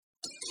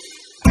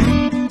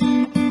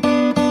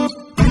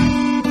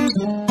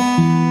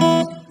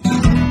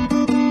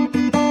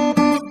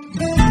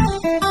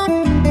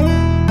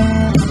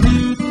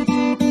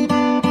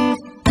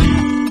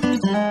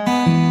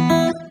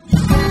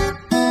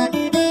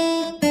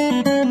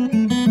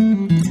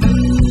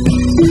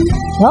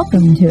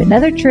Welcome to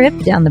another trip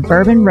down the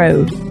Bourbon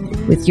Road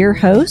with your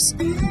hosts,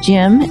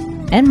 Jim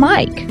and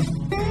Mike.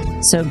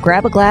 So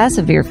grab a glass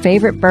of your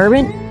favorite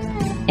bourbon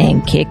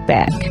and kick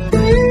back.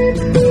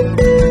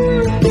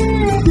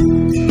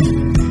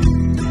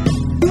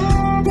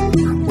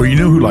 Well, you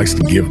know who likes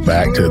to give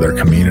back to their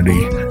community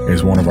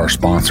is one of our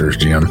sponsors,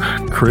 Jim.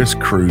 Chris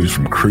Cruz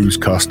from Cruz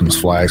Customs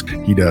Flags.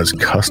 He does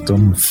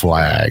custom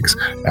flags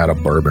out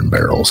of bourbon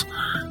barrels.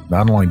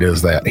 Not only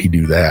does he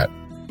do that,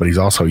 but he's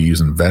also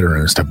using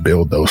veterans to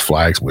build those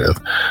flags with.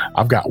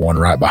 I've got one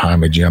right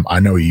behind me, Jim.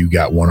 I know you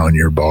got one on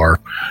your bar.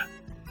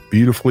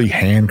 Beautifully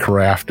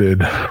handcrafted,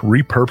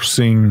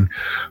 repurposing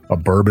a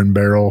bourbon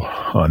barrel,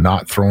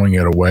 not throwing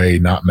it away,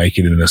 not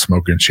making it into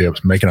smoking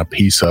chips, making a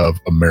piece of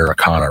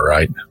Americana,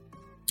 right?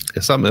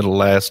 It's something that'll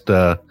last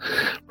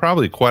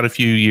probably quite a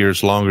few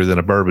years longer than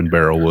a bourbon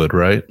barrel would,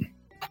 right?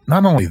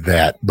 Not only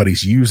that, but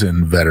he's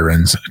using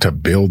veterans to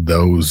build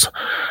those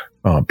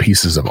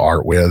pieces of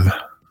art with.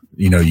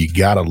 You know, you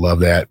got to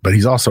love that. But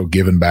he's also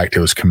giving back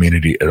to his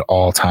community at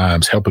all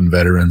times, helping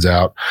veterans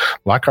out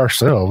like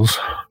ourselves.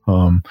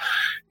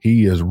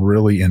 He is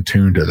really in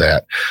tune to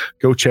that.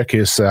 Go check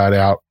his site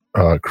out,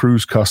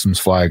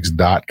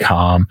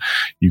 cruzcustomsflags.com.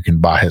 You can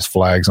buy his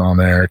flags on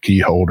there, key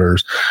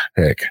holders.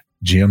 Heck,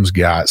 Jim's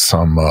got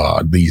some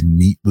these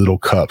neat little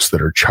cups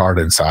that are charred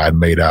inside,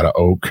 made out of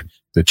oak,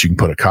 that you can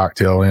put a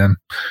cocktail in.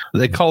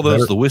 They call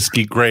those the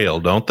whiskey grail,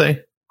 don't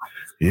they?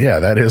 Yeah,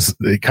 that is.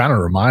 It kind of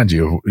reminds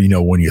you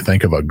of, when you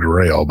think of a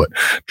grail, but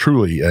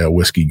truly a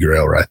whiskey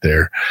grail right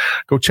there.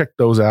 Go check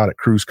those out at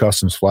Cruz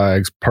Customs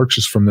Flags.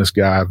 Purchase from this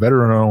guy,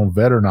 veteran owned,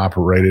 veteran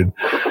operated,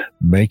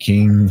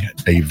 making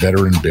a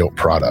veteran built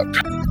product.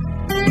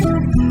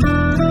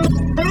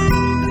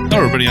 Hello,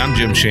 everybody. I'm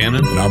Jim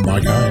Shannon. And I'm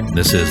Mike Hine.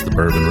 This is the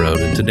Bourbon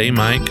Road. And today,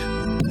 Mike,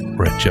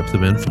 we're at Jeff the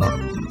Ben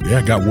Farm.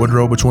 Yeah, got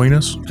Woodrow between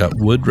us. Got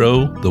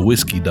Woodrow, the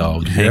whiskey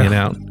dog, hanging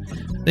out.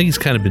 I think he's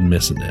kind of been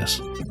missing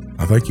this.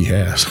 I think he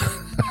has.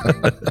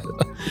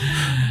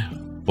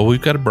 Well,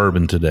 we've got a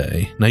bourbon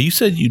today. Now, you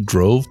said you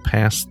drove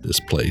past this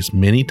place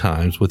many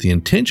times with the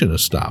intention of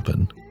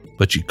stopping,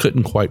 but you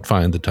couldn't quite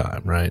find the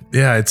time, right?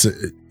 Yeah, it's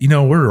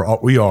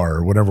we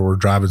are whenever we're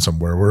driving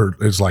somewhere,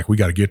 it's like we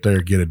got to get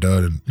there, get it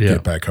done, and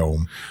get back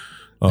home.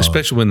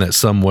 Especially when that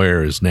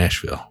somewhere is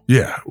Nashville.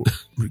 Yeah,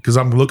 because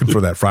I'm looking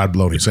for that fried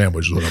bologna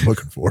sandwich is what I'm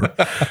looking for.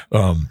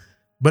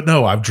 But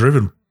no, I've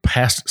driven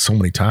past it so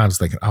many times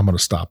thinking, I'm going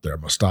to stop there,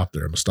 I'm going to stop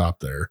there, I'm going to stop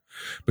there.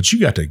 But you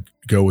got to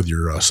go with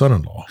your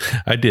son-in-law.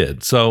 I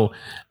did. So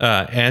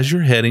as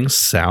you're heading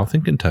south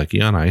in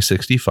Kentucky on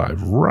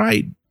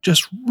I-65,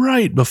 just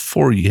right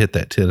before you hit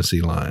that Tennessee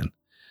line, a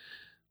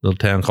little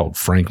town called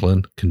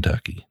Franklin,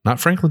 Kentucky. Not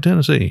Franklin,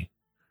 Tennessee.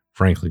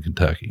 Franklin,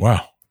 Kentucky.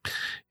 Wow.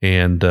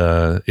 And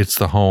it's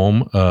the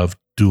home of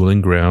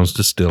Dueling Grounds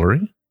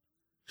Distillery.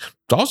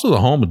 It's also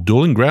the home of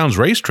Dueling Grounds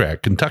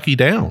Racetrack, Kentucky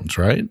Downs,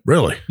 right?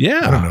 Really?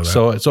 Yeah. I don't know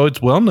that. So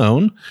it's well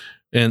known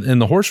in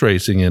the horse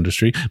racing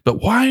industry. But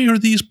why are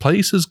these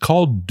places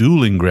called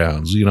Dueling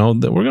Grounds? We're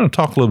going to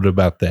talk a little bit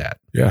about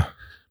that. Yeah.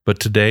 But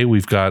today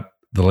we've got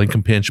the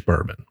Linkumpinch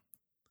bourbon.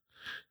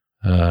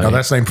 Now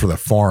that's named for the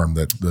farm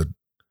that the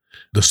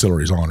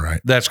distillery's on,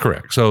 right? That's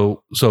correct.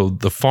 So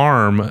the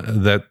farm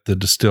that the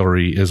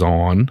distillery is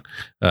on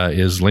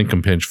is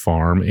Linkumpinch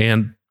Farm,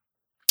 and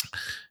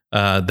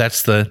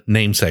that's the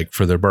namesake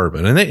for their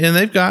bourbon. And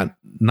they've got,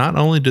 not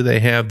only do they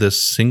have this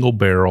single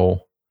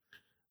barrel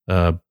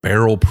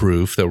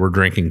proof that we're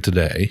drinking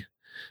today,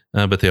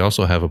 but they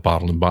also have a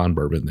bottle and bond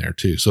bourbon there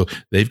too. So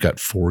they've got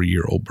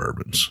 4-year-old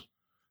bourbons.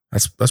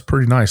 That's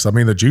pretty nice. I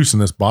mean, the juice in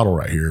this bottle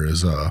right here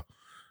is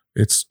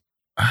it's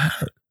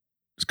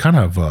kind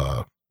of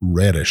a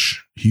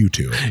reddish hue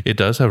to it. It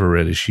does have a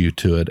reddish hue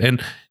to it.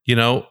 And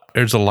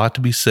there's a lot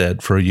to be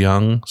said for a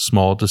young,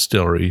 small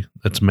distillery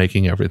that's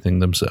making everything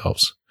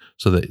themselves.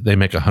 So they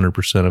make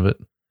 100% of it.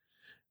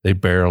 They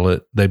barrel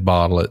it, they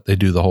bottle it, they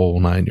do the whole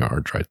 9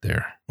 yards right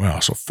there. Wow.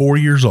 So 4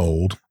 years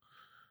old.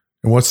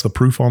 And what's the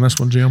proof on this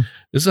one, Jim?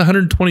 This is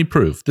 120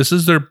 proof. This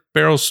is their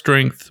barrel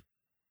strength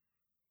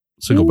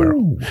single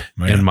barrel.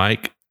 Man. And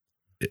Mike,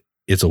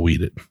 it's a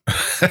wheated.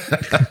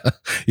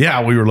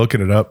 Yeah, we were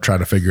looking it up, trying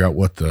to figure out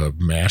what the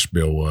mash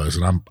bill was.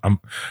 And I'm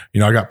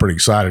I got pretty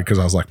excited because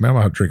I was like, man, I'm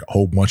going to drink a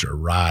whole bunch of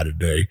rye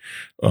today.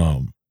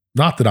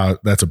 Not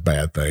that that's a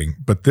bad thing,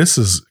 but this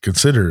is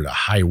considered a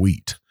high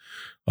wheat.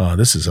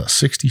 This is a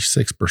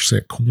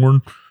 66%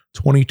 corn,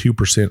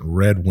 22%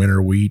 red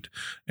winter wheat,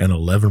 and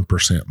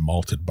 11%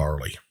 malted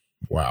barley.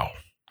 Wow.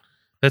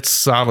 That's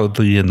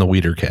solidly in the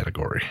wheater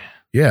category.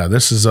 Yeah,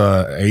 this is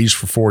aged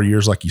for 4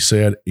 years, like you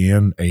said,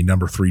 in a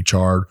number 3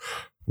 charred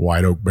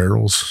white oak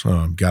barrels.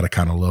 Got to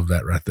kind of love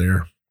that right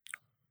there.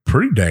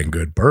 Pretty dang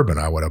good bourbon,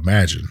 I would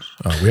imagine.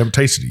 We haven't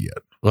tasted it yet.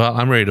 Well,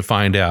 I'm ready to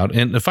find out.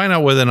 And to find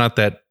out whether or not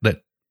that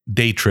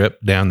day trip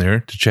down there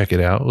to check it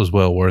out was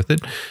well worth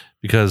it,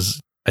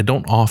 because I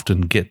don't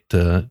often get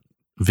to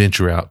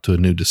venture out to a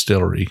new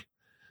distillery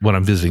when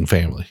I'm visiting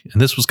family.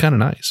 And this was kind of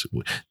nice.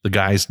 The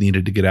guys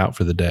needed to get out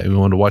for the day. We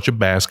wanted to watch a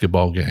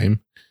basketball game.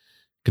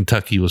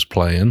 Kentucky was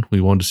playing.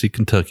 We wanted to see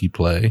Kentucky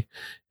play,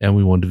 and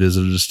we wanted to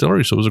visit a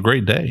distillery. So it was a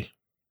great day.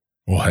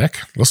 Well, heck,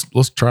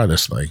 let's try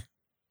this thing.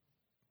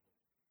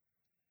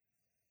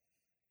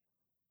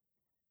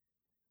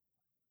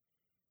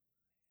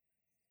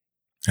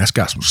 That's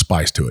got some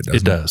spice to it, doesn't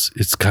it? It does.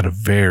 It's got a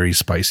very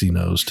spicy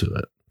nose to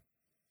it.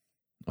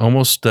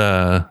 Almost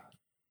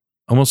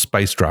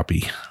spice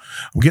droppy.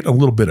 I'm getting a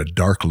little bit of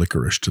dark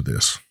licorice to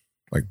this,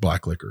 like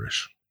black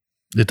licorice.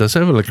 It does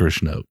have a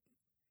licorice note.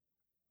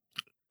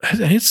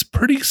 It's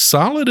pretty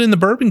solid in the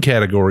bourbon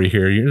category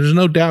here. There's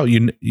no doubt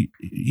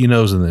you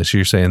nose in this.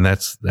 You're saying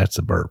that's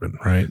a bourbon,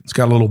 right? It's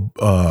got a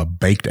little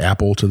baked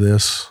apple to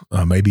this,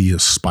 maybe a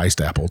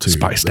spiced apple too.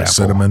 Spiced apple.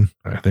 Cinnamon.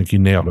 I think you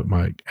nailed it,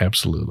 Mike.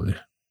 Absolutely.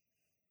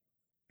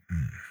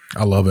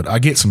 I love it. I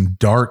get some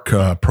dark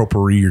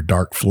potpourri or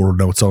dark floral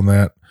notes on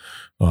that.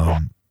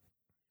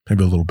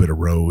 Maybe a little bit of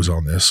rose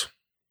on this.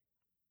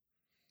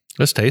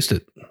 Let's taste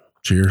it.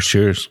 Cheers.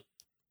 Cheers.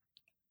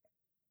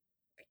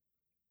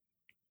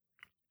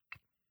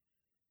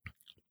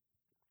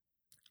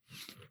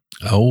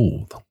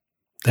 Oh,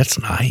 that's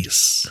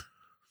nice.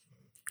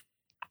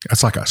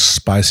 That's like a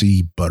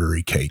spicy,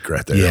 buttery cake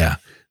right there. Yeah.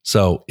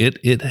 So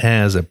it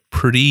has a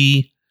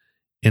pretty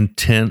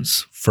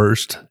intense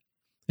first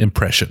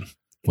impression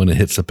when it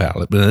hits the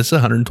palate, but it's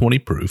 120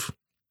 proof.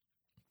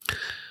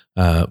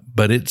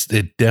 But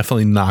it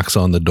definitely knocks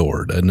on the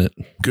door, doesn't it?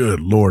 Good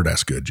Lord,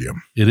 that's good,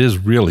 Jim. It is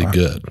really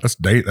good.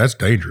 That's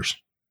dangerous.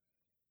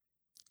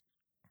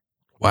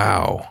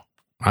 Wow.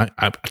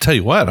 I tell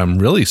you what, I'm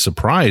really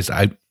surprised.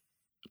 I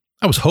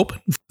was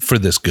hoping for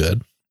this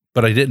good,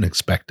 but I didn't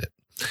expect it.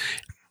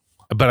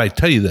 But I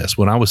tell you this,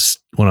 when I was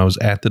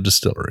at the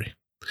distillery,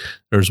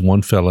 there's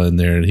one fella in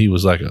there and he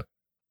was like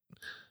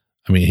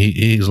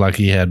he's like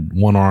he had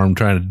one arm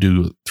trying to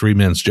do 3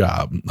 men's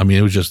job. I mean,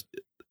 it was just,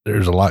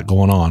 there's a lot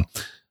going on.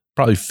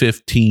 Probably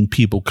 15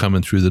 people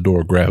coming through the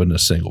door grabbing a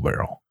single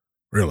barrel.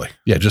 Really?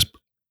 Yeah, just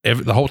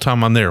the whole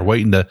time I'm there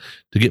waiting to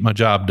get my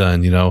job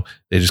done,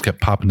 they just kept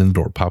popping in the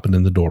door, popping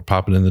in the door,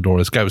 popping in the door.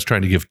 This guy was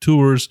trying to give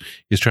tours.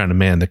 He's trying to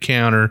man the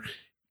counter.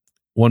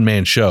 One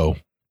man show,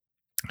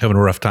 having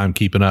a rough time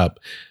keeping up.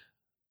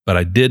 But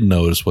I did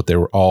notice what they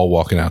were all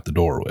walking out the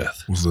door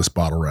with. Was this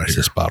bottle right here?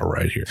 This bottle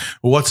right here.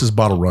 Well, what's this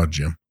bottle run,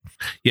 Jim?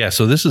 Yeah,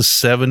 so this is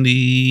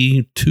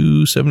 $72,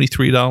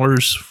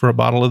 $73 for a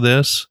bottle of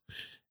this.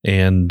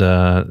 And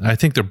I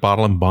think their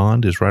bottle and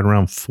bond is right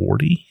around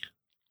 40.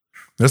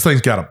 This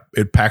thing's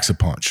it packs a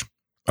punch.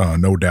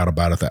 No doubt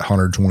about it, that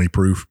 120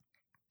 proof.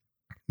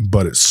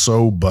 But it's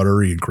so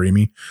buttery and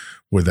creamy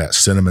with that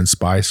cinnamon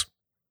spice.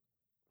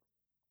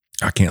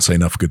 I can't say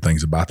enough good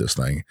things about this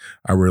thing.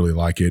 I really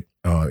like it.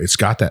 It's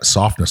got that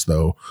softness,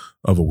 though,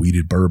 of a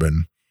wheated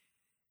bourbon.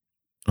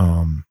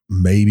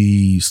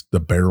 Maybe the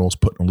barrel's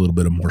putting a little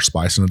bit of more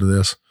spice into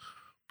this.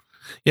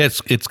 Yeah,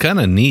 it's kind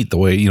of neat the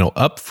way,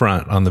 up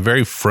front, on the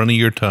very front of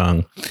your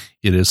tongue,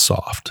 it is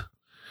soft.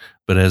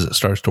 But as it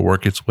starts to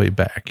work its way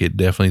back, it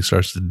definitely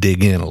starts to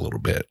dig in a little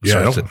bit.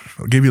 Yeah,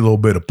 it'll give you a little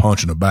bit of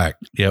punch in the back.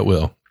 Yeah, it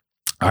will.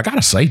 I got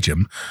to say,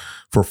 Jim,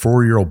 for a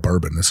 4-year-old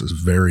bourbon, this is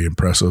very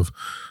impressive.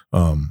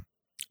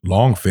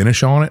 Long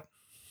finish on it,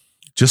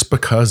 just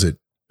because it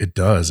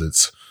does.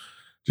 It's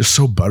just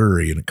so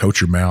buttery and it coats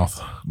your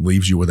mouth,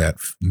 leaves you with that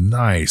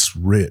nice,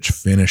 rich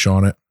finish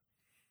on it.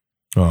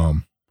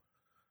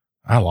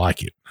 I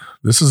like it.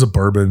 This is a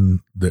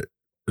bourbon that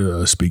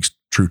speaks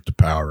truth to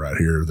power right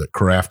here, that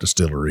craft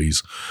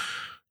distilleries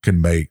can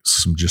make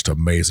some just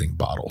amazing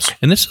bottles.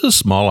 And this is a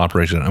small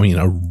operation. I mean,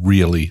 a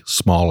really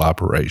small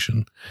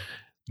operation.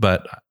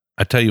 But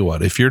I tell you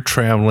what, if you're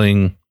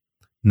traveling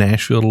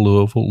Nashville to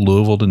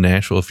Louisville to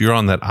Nashville, if you're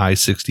on that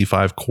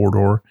I-65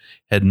 corridor,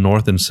 heading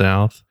north and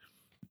south,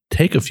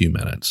 take a few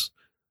minutes.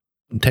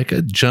 Take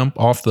a jump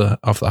off the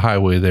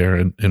highway there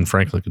in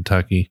Franklin,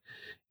 Kentucky,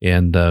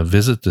 and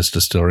visit this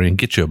distillery and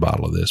get you a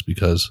bottle of this,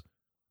 because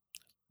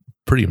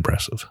pretty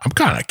impressive. I'm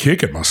kind of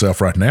kicking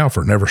myself right now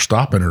for never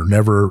stopping or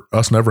never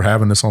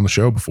having this on the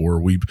show before.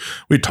 We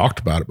talked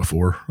about it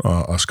before,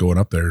 us going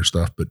up there and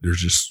stuff, but there's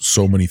just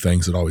so many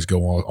things that always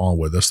go on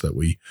with us that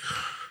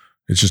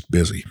it's just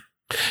busy.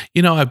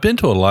 I've been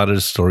to a lot of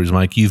distilleries,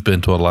 Mike. You've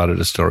been to a lot of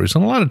distilleries.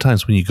 And a lot of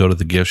times when you go to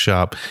the gift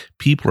shop,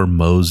 people are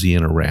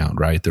moseying around,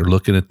 right? They're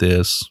looking at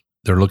this.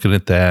 They're looking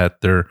at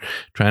that. They're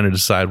trying to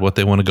decide what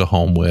they want to go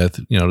home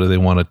with. Do they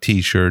want a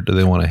T-shirt? Do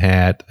they want a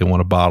hat? Do they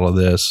want a bottle of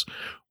this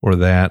or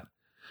that?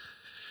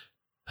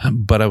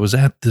 But I was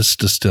at this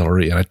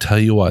distillery, and I tell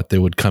you what, they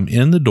would come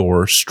in the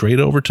door straight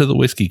over to the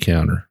whiskey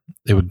counter.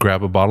 They would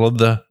grab a bottle of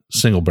the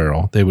single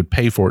barrel. They would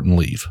pay for it and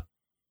leave.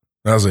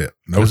 That's it.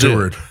 No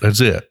touring.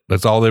 That's it.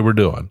 That's all they were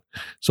doing.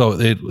 So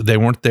they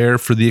weren't there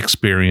for the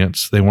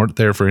experience. They weren't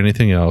there for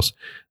anything else.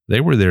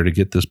 They were there to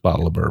get this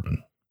bottle of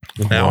bourbon.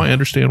 Now I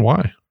understand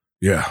why.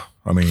 Yeah.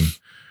 I mean,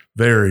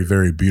 very,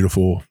 very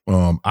beautiful.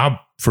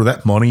 For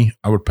that money,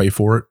 I would pay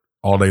for it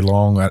all day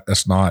long.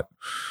 That's not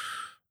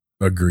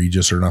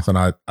egregious or nothing.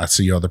 I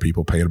see other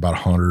people paying about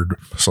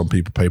 $100. Some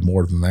people pay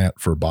more than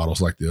that for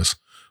bottles like this.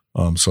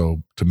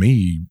 So to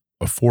me,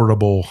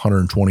 affordable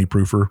 120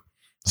 proofer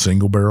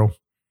single barrel,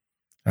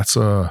 That's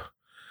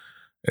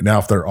now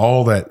if they're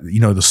all that,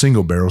 the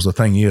single barrels, the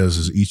thing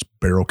is each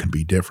barrel can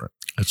be different.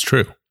 That's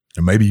true.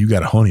 And maybe you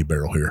got a honey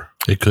barrel here.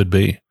 It could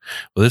be.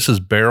 Well, this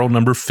is barrel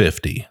number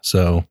 50.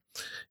 So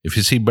if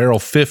you see barrel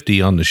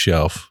 50 on the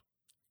shelf,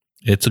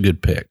 it's a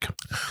good pick.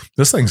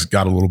 This thing's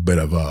got a little bit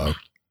of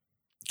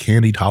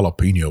candied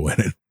jalapeno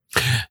in it.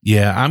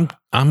 Yeah,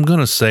 I'm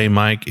gonna say,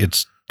 Mike,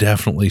 it's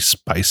definitely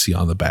spicy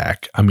on the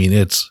back. I mean,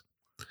 it's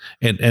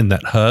and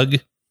that hug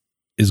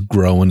is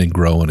growing and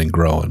growing and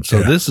growing.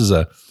 So this is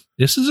a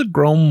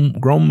grown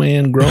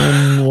man,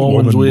 grown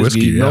woman's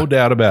whiskey, no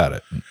doubt about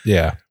it.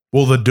 Yeah.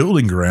 Well, the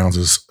Dueling Grounds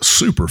is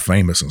super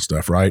famous and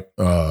stuff, right?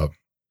 The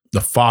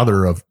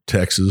father of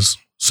Texas,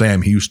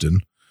 Sam Houston,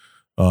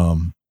 a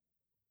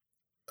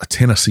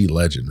Tennessee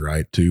legend,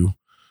 right? Too.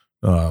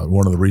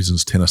 One of the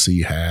reasons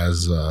Tennessee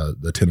has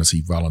the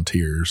Tennessee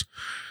Volunteers.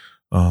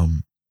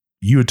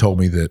 You had told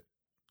me that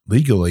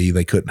legally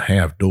they couldn't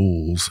have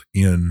duels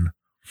in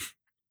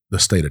the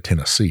state of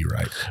Tennessee,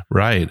 right?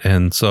 Right.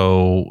 And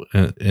so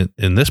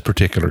in this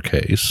particular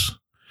case,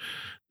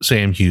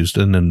 Sam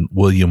Houston and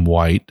William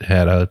White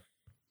had an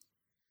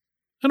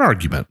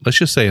argument. Let's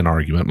just say an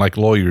argument, like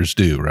lawyers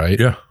do, right?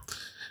 Yeah.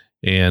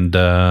 And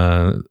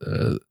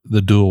the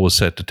duel was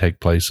set to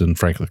take place in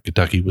Franklin,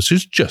 Kentucky, which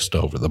is just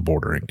over the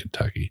border in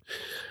Kentucky.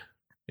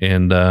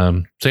 And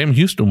Sam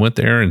Houston went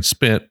there and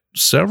spent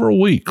several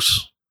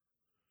weeks,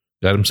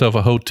 got himself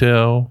a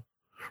hotel,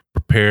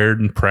 prepared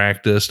and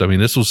practiced. I mean,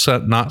 this was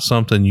not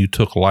something you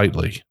took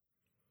lightly,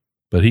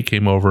 but he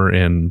came over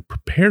and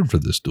prepared for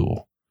this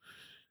duel.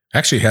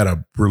 Actually had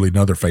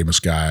another famous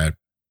guy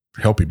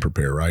help him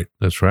prepare, right?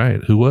 That's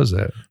right. Who was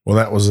that? Well,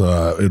 that was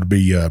it'd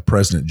be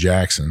President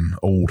Jackson,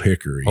 Old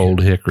Hickory.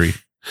 Old Hickory.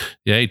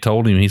 Yeah, he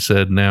told him. He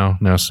said, "Now,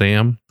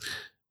 Sam,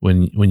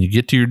 when you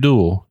get to your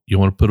duel, you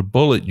want to put a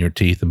bullet in your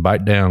teeth and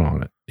bite down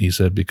on it." He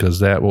said,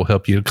 because that will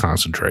help you to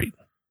concentrate.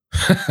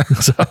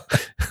 So,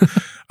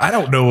 I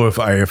don't know if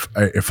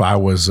I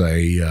was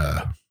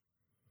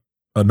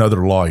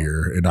another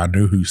lawyer and I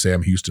knew who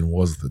Sam Houston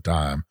was at the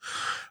time.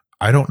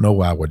 I don't know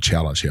why I would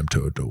challenge him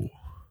to a duel.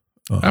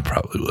 I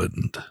probably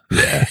wouldn't.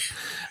 Yeah.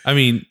 I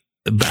mean,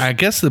 I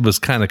guess it was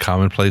kind of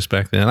commonplace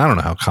back then. I don't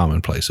know how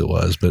commonplace it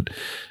was, but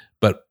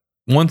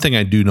one thing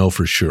I do know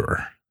for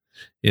sure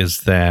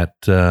is that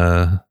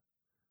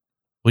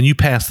when you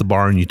pass the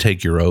bar and you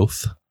take your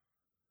oath,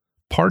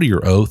 part of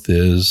your oath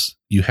is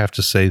you have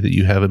to say that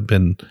you haven't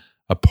been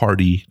a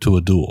party to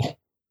a duel.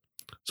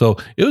 So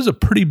it was a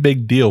pretty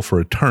big deal for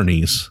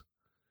attorneys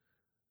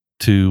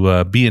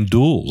to be in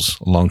duels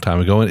a long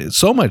time ago. And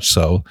so much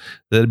so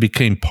that it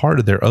became part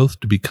of their oath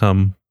to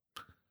become.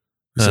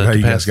 So hey,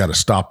 you guys got to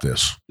stop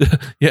this.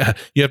 Yeah.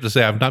 You have to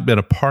say, I've not been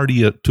a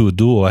party to a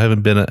duel. I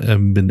haven't been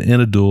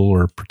in a duel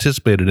or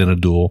participated in a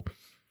duel.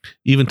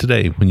 Even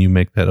today, when you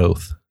make that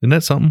oath. Isn't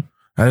that something?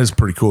 That is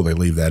pretty cool. They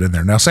leave that in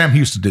there. Now, Sam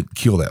Houston didn't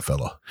kill that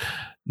fella.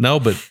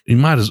 No, but he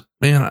might as,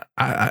 man,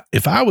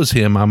 if I was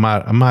him, I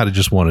might have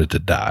just wanted to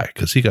die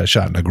because he got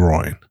shot in the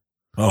groin.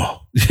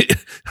 Oh,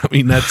 I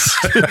mean, that's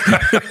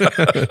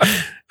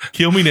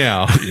kill me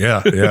now.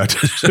 Yeah.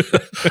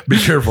 Be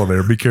careful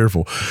there. Be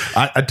careful.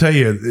 I tell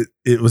you,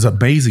 it was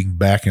amazing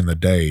back in the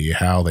day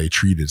how they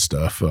treated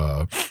stuff.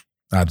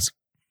 I'd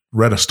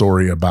read a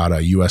story about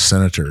a U.S.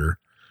 senator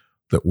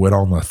that went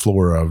on the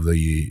floor of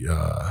the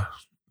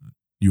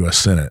U.S.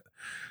 Senate,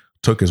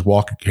 took his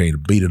walking cane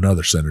and beat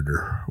another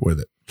senator with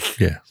it.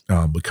 Yeah.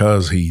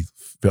 Because he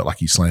felt like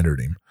he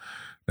slandered him.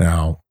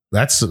 Now,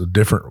 that's a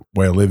different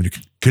way of living.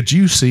 Could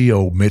you see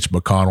old Mitch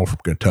McConnell from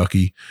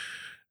Kentucky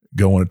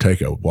going to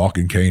take a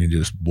walking cane and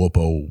just whoop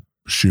old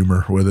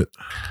Schumer with it?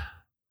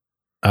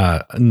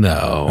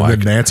 No. And then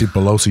Nancy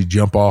Pelosi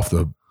jump off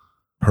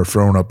her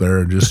throne up there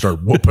and just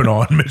start whooping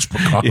on Mitch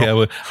McConnell. Yeah,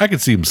 well, I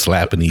could see them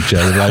slapping each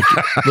other like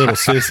little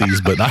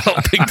sissies, but I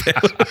don't think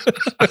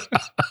that.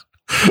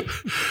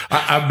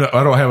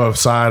 I don't have a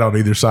side on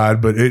either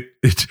side, but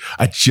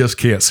I just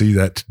can't see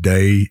that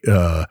today.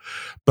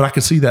 But I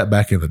could see that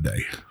back in the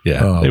day.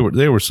 Yeah,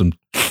 they were some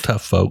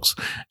tough folks,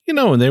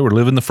 and they were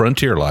living the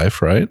frontier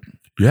life, right?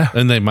 Yeah,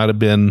 and they might have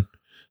been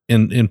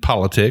in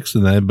politics,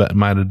 and they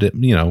might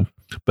have,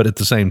 but at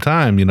the same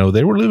time,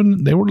 they were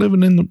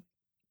living in the,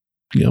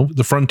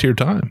 the frontier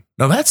time.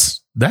 Now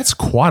that's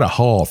quite a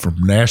haul from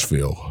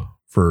Nashville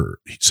for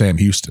Sam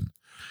Houston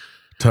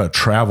to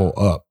travel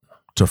up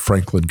to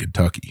Franklin,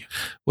 Kentucky.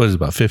 What is it,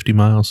 about 50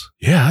 miles?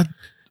 Yeah.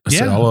 I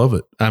said all of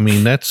it. I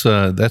mean, that's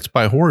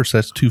by horse.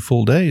 That's 2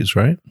 full days,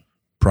 right?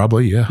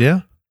 Probably. Yeah.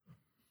 Yeah.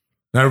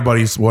 Now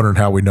everybody's wondering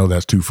how we know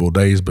that's 2 full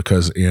days,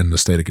 because in the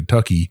state of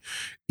Kentucky,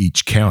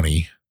 each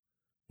county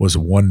was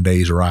a 1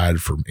 day's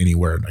ride from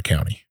anywhere in the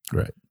county.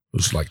 Right. It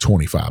was like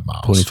 25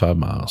 miles. 25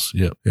 miles.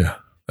 Yep. Yeah.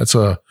 That's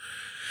on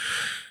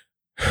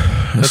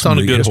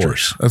a good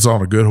horse. That's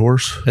on a good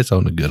horse. It's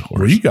on a good horse.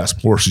 Well, you got some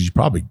horses you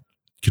probably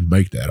can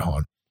make that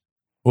on.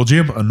 Well,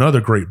 Jim,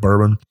 another great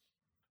bourbon,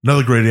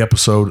 another great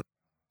episode.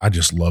 I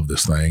just love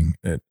this thing.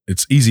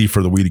 It's easy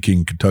for the Weeded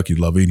King of Kentucky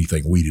to love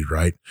anything weeded,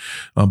 right?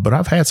 But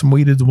I've had some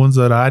weeded ones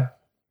that I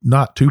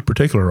not too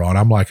particular on.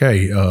 I'm like,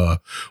 hey,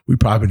 we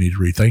probably need to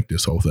rethink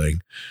this whole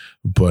thing.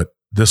 But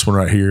this one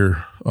right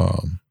here,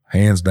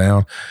 hands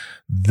down,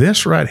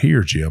 this right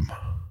here, Jim,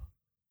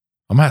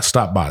 I'm going to have to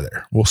stop by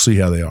there. We'll see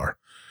how they are.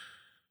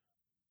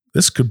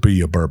 This could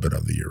be a bourbon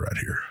of the year right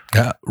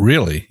here.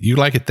 Really? You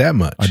like it that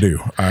much? I do.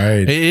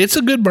 It's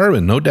a good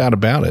bourbon, no doubt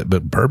about it.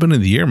 But bourbon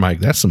of the year, Mike,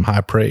 that's some high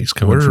praise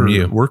coming from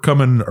you. We're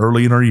coming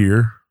early in our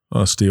year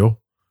still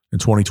in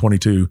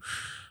 2022.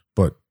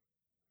 But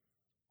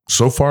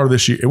so far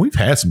this year, and we've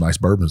had some nice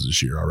bourbons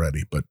this year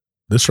already, but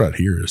this right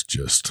here is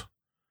just,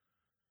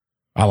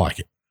 I like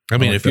it. I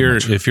mean, if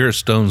you're a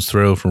stone's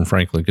throw from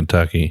Franklin,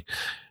 Kentucky,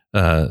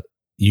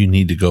 you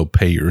need to go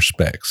pay your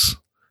respects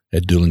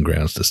at Dueling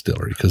Grounds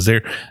Distillery, because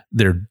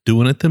they're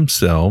doing it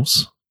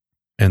themselves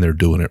and they're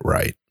doing it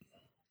right.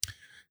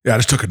 Yeah, I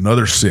just took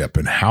another sip,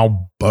 and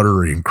how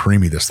buttery and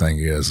creamy this thing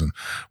is, and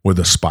with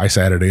the spice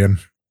added in,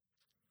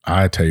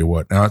 I tell you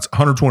what. Now it's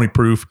 120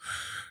 proof.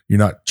 You're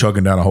not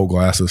chugging down a whole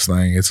glass of this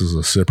thing. This is a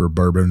sipper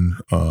bourbon.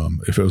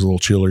 If it was a little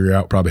chillier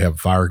out, probably have a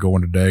fire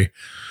going today.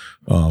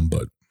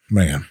 But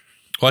man,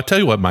 well, I tell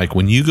you what, Mike,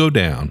 when you go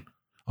down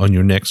on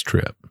your next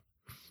trip,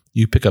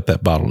 you pick up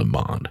that bottle in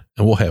Bond,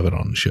 and we'll have it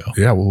on the show.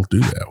 Yeah, we'll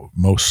do that.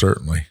 Most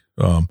certainly.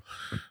 I'll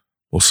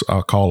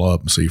call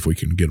up and see if we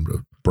can get him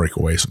to break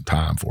away some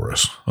time for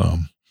us.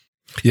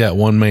 Yeah,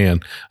 one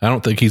man. I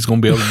don't think he's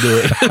going to be able to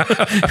do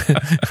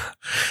it.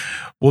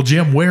 Well,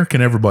 Jim, where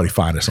can everybody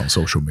find us on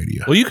social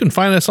media? Well, you can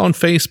find us on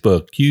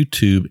Facebook,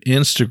 YouTube,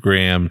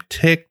 Instagram,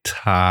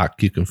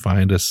 TikTok. You can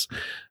find us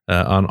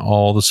on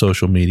all the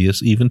social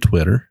medias, even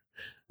Twitter.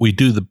 We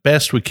do the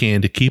best we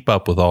can to keep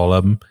up with all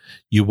of them.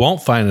 You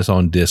won't find us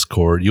on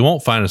Discord. You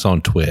won't find us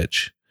on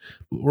Twitch.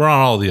 We're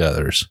on all the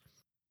others.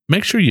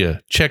 Make sure you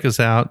check us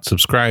out,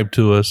 subscribe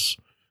to us.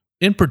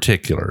 In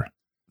particular,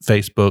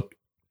 Facebook.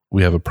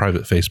 We have a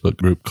private Facebook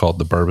group called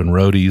the Bourbon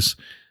Roadies.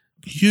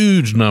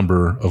 Huge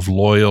number of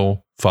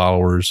loyal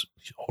followers,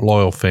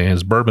 loyal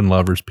fans, bourbon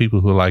lovers, people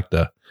who like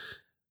to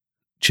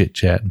chit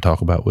chat and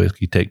talk about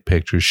whiskey, take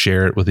pictures,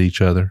 share it with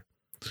each other.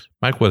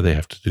 Mike, what do they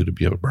have to do to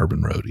be a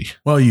bourbon roadie?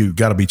 Well, you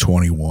got to be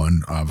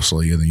 21,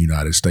 obviously, in the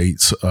United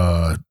States.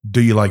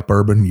 Do you like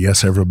bourbon?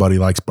 Yes, everybody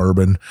likes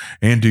bourbon.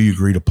 And do you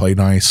agree to play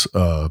nice?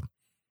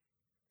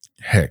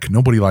 Heck,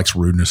 nobody likes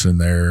rudeness in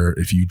there.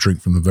 If you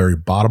drink from the very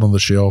bottom of the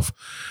shelf,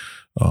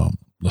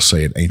 let's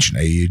say an ancient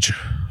age,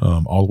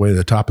 all the way to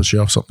the top of the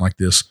shelf, something like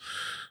this,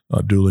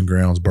 Dueling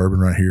Grounds bourbon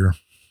right here.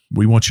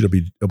 We want you to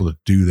be able to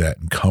do that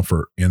in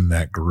comfort in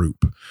that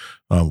group.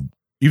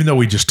 Even though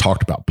we just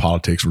talked about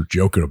politics, we're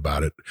joking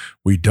about it.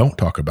 We don't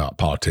talk about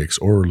politics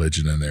or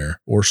religion in there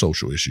or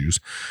social issues.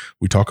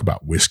 We talk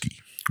about whiskey.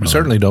 We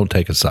certainly don't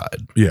take a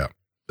side. Yeah.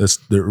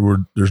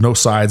 There's no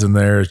sides in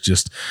there. It's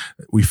just,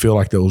 we feel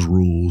like those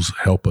rules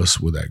help us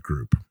with that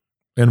group.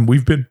 And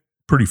we've been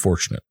pretty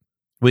fortunate.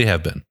 We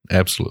have been.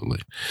 Absolutely.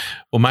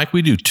 Well, Mike,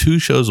 we do 2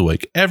 shows a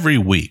week. Every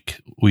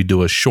week, we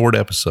do a short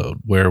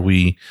episode where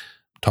we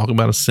talk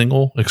about a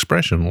single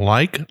expression,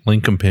 like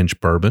Linkumpinch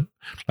bourbon,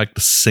 like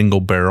the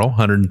single barrel,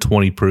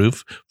 120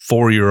 proof,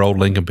 4-year-old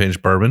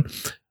Linkumpinch bourbon.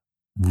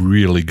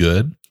 Really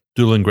good.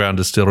 Dueling Ground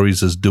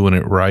Distilleries is doing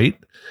it right.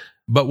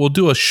 But we'll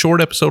do a short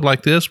episode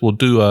like this. We'll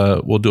do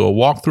a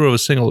walkthrough of a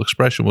single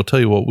expression. We'll tell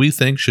you what we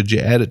think. Should you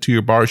add it to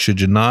your bar?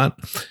 Should you not?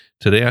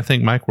 Today, I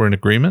think, Mike, we're in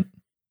agreement.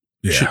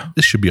 Yeah.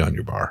 This should be on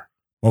your bar.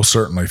 Most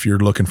certainly. If you're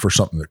looking for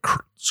something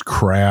that's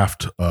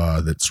craft,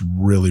 that's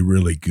really,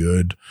 really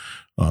good,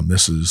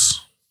 this is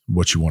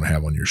what you want to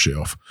have on your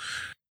shelf.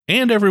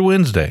 And every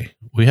Wednesday,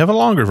 we have a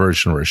longer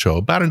version of our show,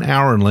 about an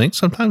hour in length,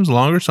 sometimes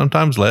longer,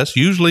 sometimes less,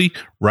 usually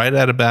right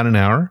at about an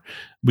hour.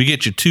 We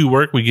get you to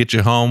work, we get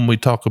you home. We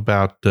talk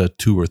about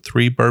 2 or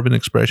 3 bourbon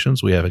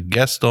expressions. We have a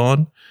guest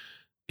on,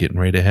 getting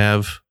ready to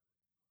have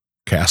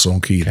Castle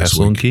and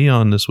Key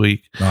on this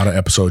week. Not an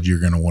episode you're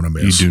going to want to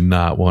miss. You do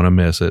not want to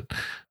miss it.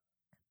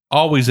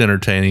 Always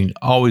entertaining,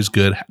 always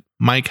good.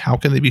 Mike, how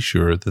can they be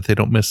sure that they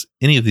don't miss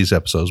any of these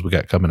episodes we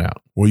got coming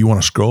out? Well, you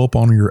want to scroll up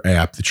on your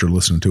app that you're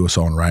listening to us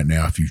on right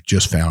now. If you've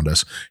just found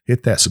us,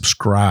 hit that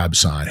subscribe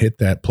sign, hit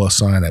that plus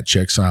sign, that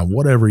check sign,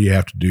 whatever you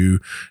have to do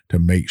to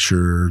make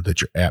sure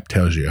that your app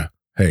tells you,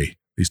 hey,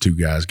 these 2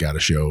 guys got a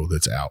show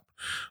that's out.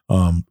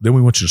 Then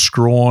we want you to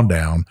scroll on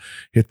down,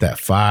 hit that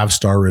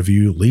 5-star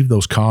review, leave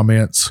those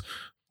comments.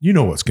 You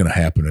know what's going to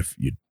happen if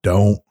you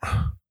don't.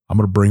 I'm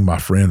going to bring my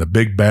friend, the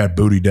big bad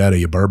booty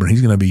daddy of bourbon.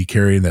 He's going to be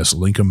carrying this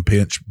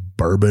Linkumpinch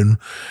bourbon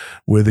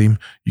with him.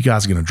 You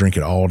guys are going to drink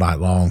it all night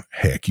long.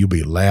 Heck, you'll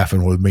be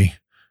laughing with me,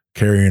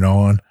 carrying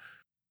on.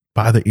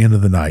 By the end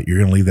of the night, you're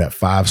going to leave that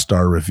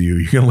 5-star review.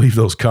 You're going to leave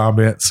those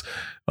comments.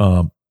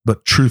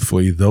 But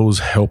truthfully, those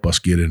help us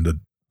get into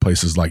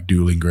places like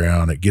Dueling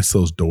Ground. It gets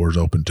those doors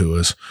open to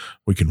us.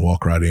 We can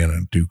walk right in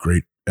and do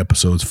great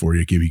episodes for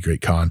you, give you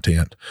great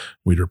content.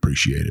 We'd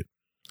appreciate it.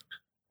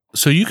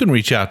 So you can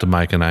reach out to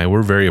Mike and I.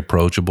 We're very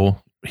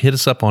approachable. Hit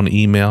us up on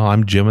email.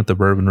 I'm Jim at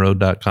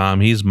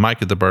thebourbonroad.com. He's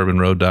Mike at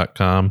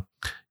thebourbonroad.com.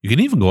 You can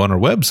even go on our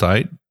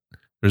website.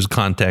 There's a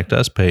contact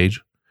us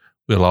page.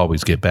 We'll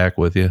always get back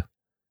with you.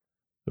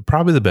 But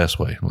probably the best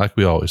way, like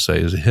we always say,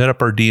 is hit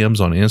up our DMs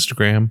on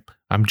Instagram.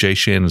 I'm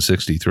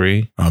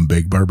JShannon63. I'm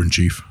Big Bourbon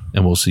Chief.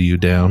 And we'll see you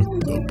down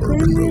the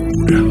Bourbon Road.